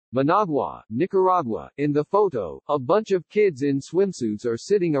Managua, Nicaragua. In the photo, a bunch of kids in swimsuits are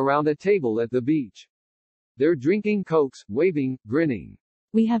sitting around a table at the beach. They're drinking cokes, waving, grinning.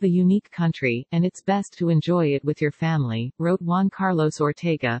 "We have a unique country, and it's best to enjoy it with your family," wrote Juan Carlos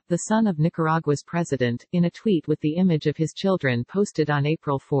Ortega, the son of Nicaragua's president, in a tweet with the image of his children posted on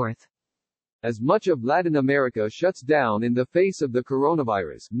April 4. As much of Latin America shuts down in the face of the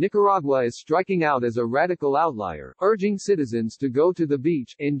coronavirus, Nicaragua is striking out as a radical outlier, urging citizens to go to the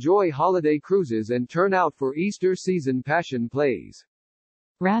beach, enjoy holiday cruises and turn out for Easter season passion plays.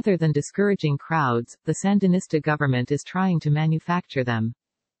 Rather than discouraging crowds, the Sandinista government is trying to manufacture them.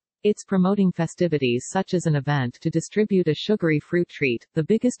 It's promoting festivities such as an event to distribute a sugary fruit treat, the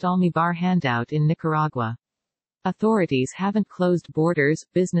biggest almíbar handout in Nicaragua. Authorities haven't closed borders,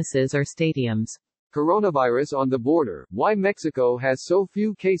 businesses or stadiums. Coronavirus on the border. Why Mexico has so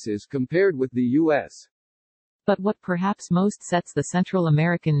few cases compared with the U.S. But what perhaps most sets the Central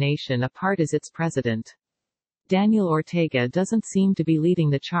American nation apart is its president. Daniel Ortega doesn't seem to be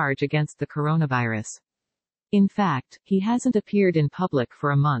leading the charge against the coronavirus. In fact, he hasn't appeared in public for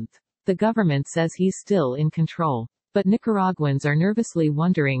a month. The government says he's still in control. But Nicaraguans are nervously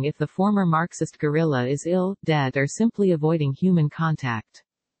wondering if the former Marxist guerrilla is ill, dead or simply avoiding human contact.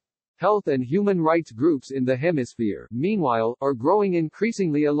 Health and human rights groups in the hemisphere, meanwhile, are growing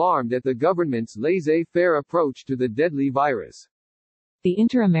increasingly alarmed at the government's laissez-faire approach to the deadly virus. The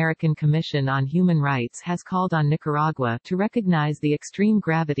Inter-American Commission on Human Rights has called on Nicaragua to recognize the extreme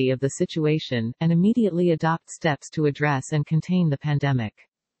gravity of the situation, and immediately adopt steps to address and contain the pandemic.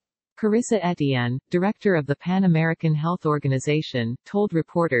 Carissa Etienne, director of the Pan American Health Organization, told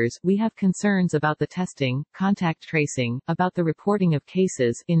reporters, "We have concerns about the testing, contact tracing, about the reporting of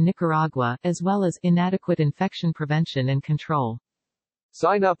cases in Nicaragua, as well as inadequate infection prevention and control."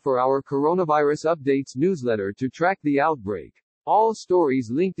 Sign up for our Coronavirus Updates newsletter to track the outbreak. All stories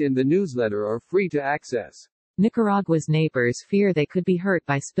linked in the newsletter are free to access. Nicaragua's neighbors fear they could be hurt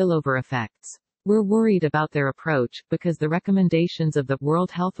by spillover effects. "We're worried about their approach, because the recommendations of the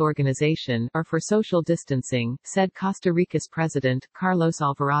World Health Organization are for social distancing," said Costa Rica's president, Carlos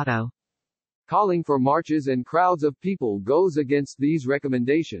Alvarado. Calling for marches and crowds of people goes against these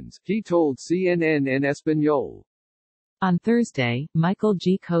recommendations, he told CNN en Español. On Thursday, Michael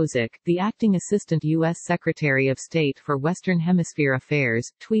G. Kozik, the acting assistant U.S. Secretary of State for Western Hemisphere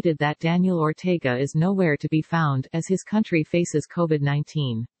Affairs, tweeted that Daniel Ortega is nowhere to be found, as his country faces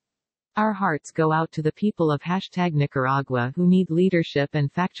COVID-19. "Our hearts go out to the people of #Nicaragua who need leadership and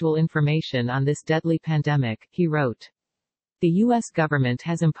factual information on this deadly pandemic," he wrote. The U.S. government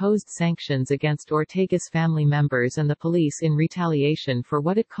has imposed sanctions against Ortega's family members and the police in retaliation for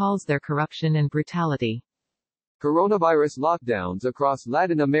what it calls their corruption and brutality. Coronavirus lockdowns across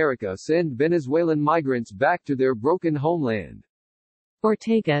Latin America send Venezuelan migrants back to their broken homeland.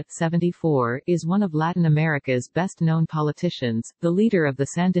 Ortega, 74, is one of Latin America's best-known politicians, the leader of the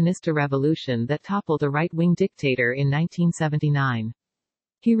Sandinista revolution that toppled a right-wing dictator in 1979.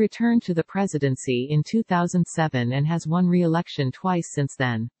 He returned to the presidency in 2007 and has won re-election twice since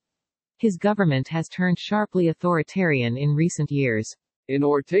then. His government has turned sharply authoritarian in recent years. In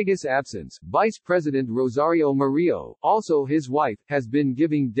Ortega's absence, Vice President Rosario Murillo, also his wife, has been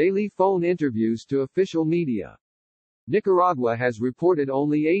giving daily phone interviews to official media. Nicaragua has reported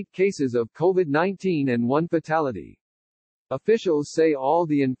only 8 cases of COVID-19 and 1 fatality. Officials say all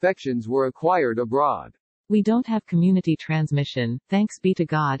the infections were acquired abroad. "We don't have community transmission, thanks be to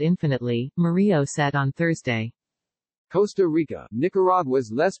God infinitely," Murillo said on Thursday. Costa Rica,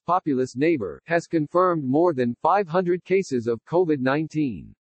 Nicaragua's less populous neighbor, has confirmed more than 500 cases of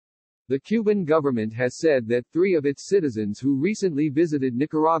COVID-19. The Cuban government has said that 3 of its citizens who recently visited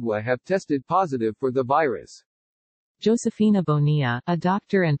Nicaragua have tested positive for the virus. Josefina Bonilla, a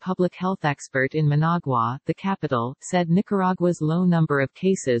doctor and public health expert in Managua, the capital, said Nicaragua's low number of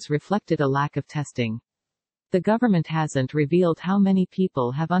cases reflected a lack of testing. The government hasn't revealed how many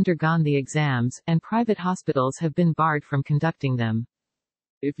people have undergone the exams, and private hospitals have been barred from conducting them.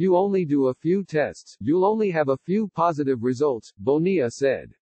 "If you only do a few tests, you'll only have a few positive results," Bonilla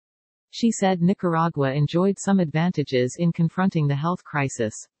said. She said Nicaragua enjoyed some advantages in confronting the health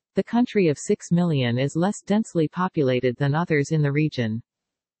crisis. The country of 6 million is less densely populated than others in the region.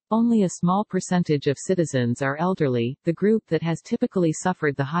 Only a small percentage of citizens are elderly, the group that has typically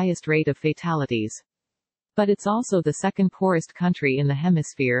suffered the highest rate of fatalities. But it's also the second poorest country in the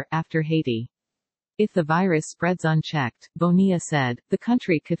hemisphere, after Haiti. If the virus spreads unchecked, Bonilla said, the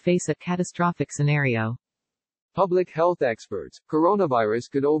country could face a catastrophic scenario. Public health experts, coronavirus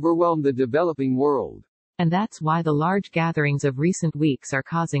could overwhelm the developing world. And that's why the large gatherings of recent weeks are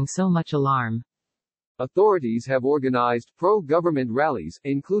causing so much alarm. Authorities have organized pro-government rallies,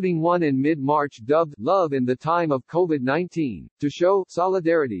 including one in mid-March dubbed Love in the Time of COVID-19, to show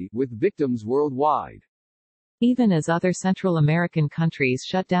solidarity with victims worldwide. Even as other Central American countries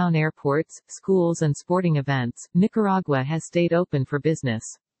shut down airports, schools and sporting events, Nicaragua has stayed open for business.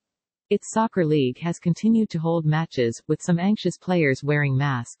 Its soccer league has continued to hold matches, with some anxious players wearing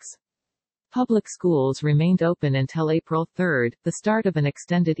masks. Public schools remained open until April 3, the start of an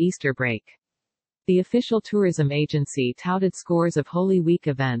extended Easter break. The official tourism agency touted scores of Holy Week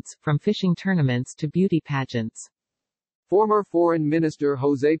events, from fishing tournaments to beauty pageants. Former Foreign Minister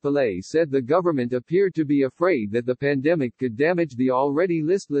José Pelé said the government appeared to be afraid that the pandemic could damage the already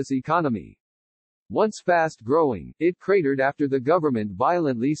listless economy. Once fast-growing, it cratered after the government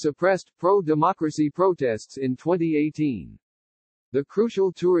violently suppressed pro-democracy protests in 2018. The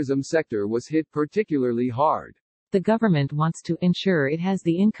crucial tourism sector was hit particularly hard. The government wants to ensure it has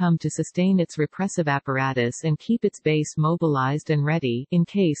the income to sustain its repressive apparatus and keep its base mobilized and ready, in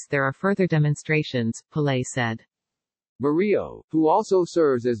case there are further demonstrations, Pelé said. Murillo, who also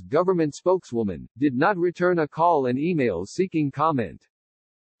serves as government spokeswoman, did not return a call and email seeking comment.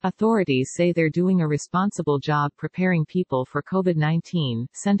 Authorities say they're doing a responsible job preparing people for COVID-19,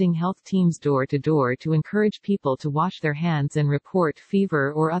 sending health teams door-to-door to encourage people to wash their hands and report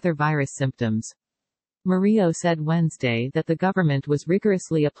fever or other virus symptoms. Murillo said Wednesday that the government was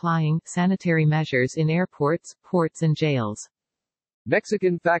rigorously applying sanitary measures in airports, ports and jails.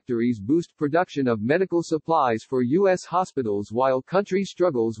 Mexican factories boost production of medical supplies for U.S. hospitals while country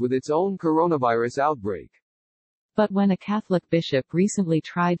struggles with its own coronavirus outbreak. But when a Catholic bishop recently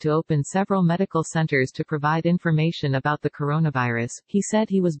tried to open several medical centers to provide information about the coronavirus, he said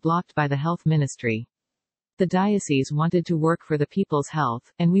he was blocked by the health ministry. The diocese wanted to work for the people's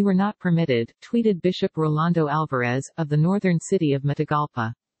health, and we were not permitted, tweeted Bishop Rolando Alvarez, of the northern city of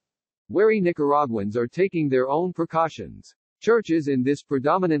Matagalpa. Wary Nicaraguans are taking their own precautions. Churches in this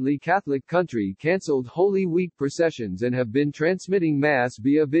predominantly Catholic country canceled Holy Week processions and have been transmitting Mass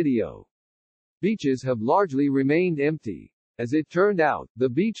via video. Beaches have largely remained empty. As it turned out, the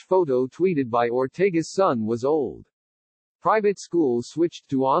beach photo tweeted by Ortega's son was old. Private schools switched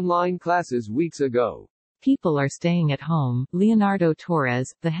to online classes weeks ago. People are staying at home, Leonardo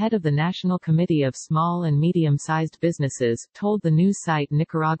Torres, the head of the National Committee of Small and Medium-Sized Businesses, told the news site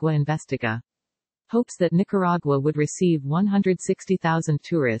Nicaragua Investiga. Hopes that Nicaragua would receive 160,000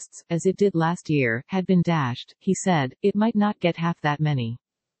 tourists, as it did last year, had been dashed. He said, it might not get half that many.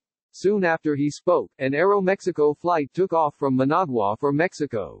 Soon after he spoke, an Aeromexico flight took off from Managua for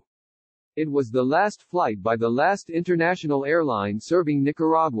Mexico. It was the last flight by the last international airline serving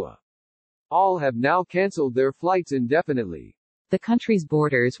Nicaragua. All have now canceled their flights indefinitely. The country's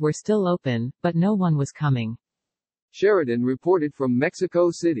borders were still open, but no one was coming. Sheridan reported from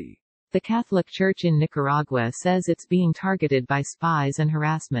Mexico City. The Catholic Church in Nicaragua says it's being targeted by spies and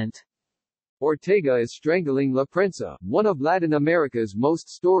harassment. Ortega is strangling La Prensa, one of Latin America's most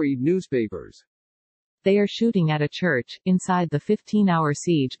storied newspapers. They are shooting at a church, inside the 15-hour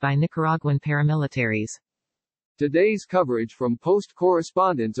siege by Nicaraguan paramilitaries. Today's coverage from Post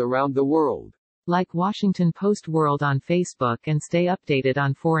correspondents around the world. Like Washington Post World on Facebook and stay updated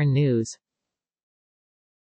on foreign news.